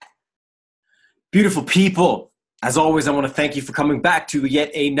Beautiful people, as always, I want to thank you for coming back to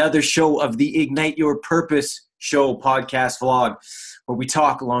yet another show of the Ignite Your Purpose show podcast vlog, where we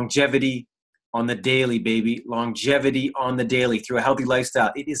talk longevity on the daily, baby. Longevity on the daily through a healthy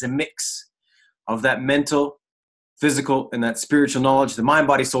lifestyle. It is a mix of that mental, physical, and that spiritual knowledge, the mind,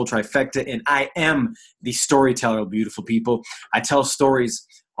 body, soul trifecta. And I am the storyteller, beautiful people. I tell stories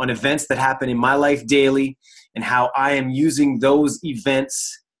on events that happen in my life daily and how I am using those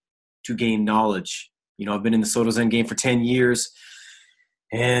events to gain knowledge. You know, I've been in the Soto Zen game for 10 years,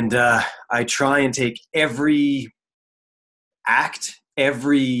 and I try and take every act,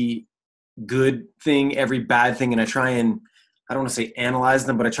 every good thing, every bad thing, and I try and, I don't want to say analyze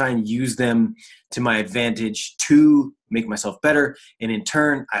them, but I try and use them to my advantage to make myself better. And in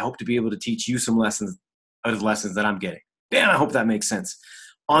turn, I hope to be able to teach you some lessons out of the lessons that I'm getting. Damn, I hope that makes sense.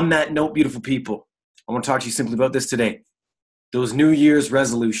 On that note, beautiful people, I want to talk to you simply about this today. Those New Year's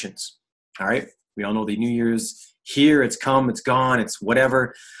resolutions, all right? We all know the New Year's here, it's come, it's gone, it's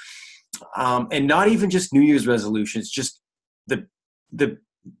whatever. And not even just New Year's resolutions, just the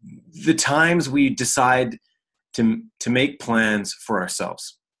times we decide to make plans for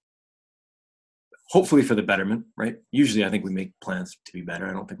ourselves. Hopefully for the betterment, right? Usually I think we make plans to be better.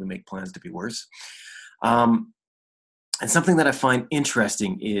 I don't think we make plans to be worse. And something that I find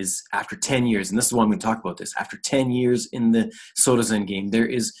interesting is after 10 years, and this is why I'm going to talk about this, after 10 years in the Soto Zen game, there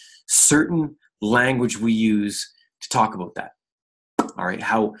is certain language we use to talk about that. All right,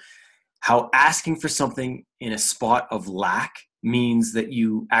 how asking for something in a spot of lack means that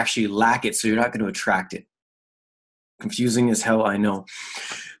you actually lack it, so you're not going to attract it. Confusing as hell, I know.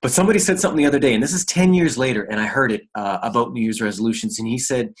 But somebody said something the other day, and this is 10 years later, and I heard it about New Year's resolutions, and he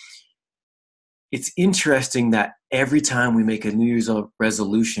said, it's interesting that every time we make a New Year's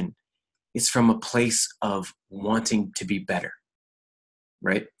resolution, it's from a place of wanting to be better,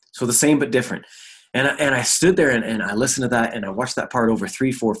 right? So the same but different. And I stood there and I listened to that and I watched that part over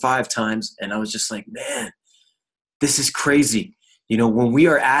 3, 4, 5 times, and I was just like, man, this is crazy. You know, when we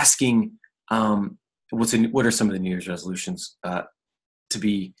are asking, what are some of the New Year's resolutions to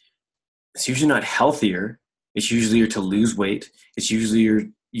be? It's usually not healthier. It's usually to lose weight. It's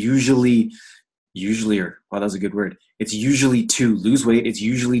usually wow, that was a good word. It's usually to lose weight. It's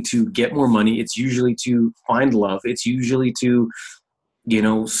usually to get more money. It's usually to find love. It's usually to, you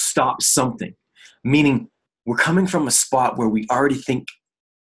know, stop something. Meaning we're coming from a spot where we already think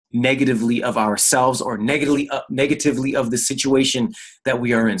negatively of ourselves or negatively of the situation that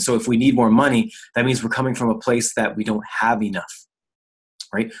we are in. So if we need more money, that means we're coming from a place that we don't have enough.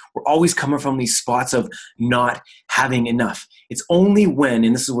 Right? We're always coming from these spots of not having enough. It's only when,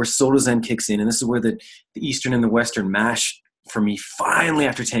 and this is where Soto Zen kicks in, and this is where the Eastern and the Western mash for me finally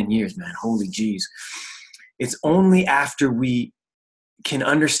after 10 years, man, holy geez. It's only after we can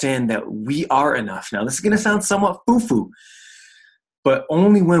understand that we are enough. Now, this is going to sound somewhat foo-foo, but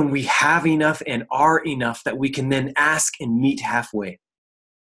only when we have enough and are enough that we can then ask and meet halfway.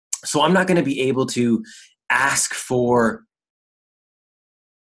 So I'm not going to be able to ask for,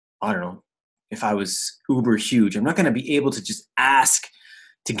 I don't know, if I was uber huge, I'm not going to be able to just ask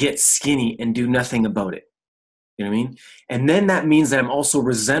to get skinny and do nothing about it. You know what I mean? And then that means that I'm also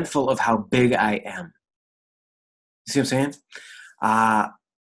resentful of how big I am. You see what I'm saying?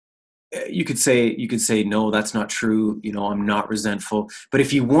 You could say, no, that's not true. You know, I'm not resentful. But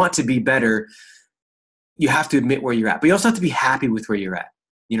if you want to be better, you have to admit where you're at. But you also have to be happy with where you're at.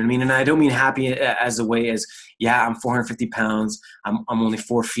 You know what I mean? And I don't mean happy as a way as, yeah, I'm 450 pounds, I'm only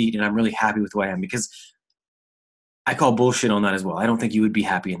 4 feet, and I'm really happy with who I am, because I call bullshit on that as well. I don't think you would be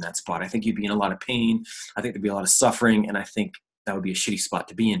happy in that spot. I think you'd be in a lot of pain. I think there'd be a lot of suffering, and I think that would be a shitty spot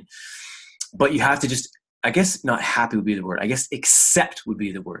to be in. But you have to just, I guess not happy would be the word. I guess accept would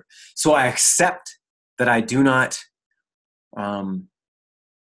be the word. So I accept that I do not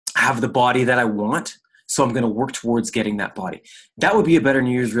have the body that I want. So I'm going to work towards getting that body. That would be a better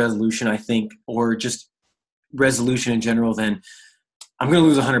New Year's resolution, I think, or just resolution in general than I'm going to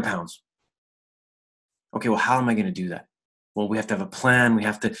lose 100 pounds. Okay, well, how am I going to do that? Well, we have to have a plan.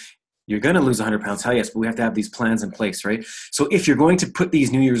 You're going to lose 100 pounds, hell yes, but we have to have these plans in place, right? So if you're going to put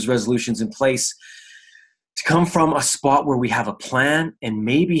these New Year's resolutions in place, to come from a spot where we have a plan and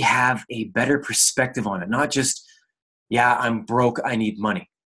maybe have a better perspective on it, not just, yeah, I'm broke, I need money.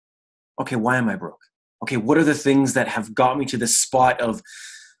 Okay, why am I broke? Okay, what are the things that have got me to this spot of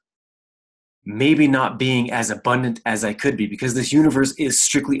maybe not being as abundant as I could be? Because this universe is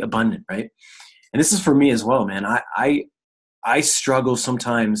strictly abundant, right? And this is for me as well, man. I struggle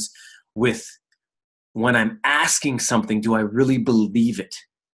sometimes with when I'm asking something, do I really believe it?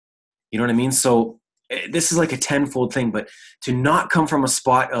 You know what I mean? So this is like a tenfold thing, but to not come from a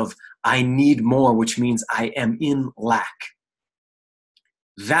spot of I need more, which means I am in lack.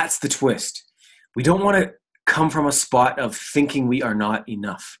 That's the twist. We don't want to come from a spot of thinking we are not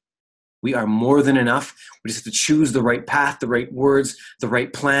enough. We are more than enough. We just have to choose the right path, the right words, the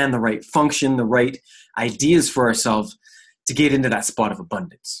right plan, the right function, the right ideas for ourselves to get into that spot of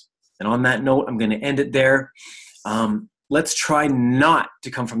abundance. And on that note, I'm going to end it there. Let's try not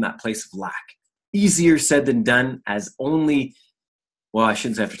to come from that place of lack. Easier said than done, as only, well, I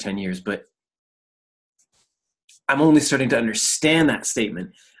shouldn't say after 10 years, but I'm only starting to understand that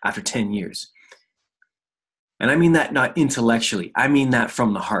statement after 10 years. And I mean that not intellectually. I mean that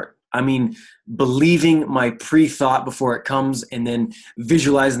from the heart. I mean, believing my pre-thought before it comes and then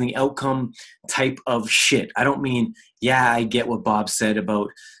visualizing the outcome type of shit. I don't mean, yeah, I get what Bob said about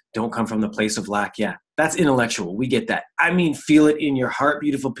don't come from the place of lack. Yeah, that's intellectual. We get that. I mean, feel it in your heart,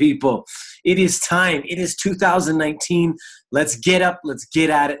 beautiful people. It is time. It is 2019. Let's get up. Let's get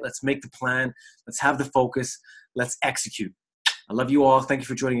at it. Let's make the plan. Let's have the focus. Let's execute. I love you all. Thank you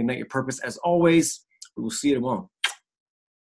for joining Ignite Your Purpose. As always, we will see you tomorrow.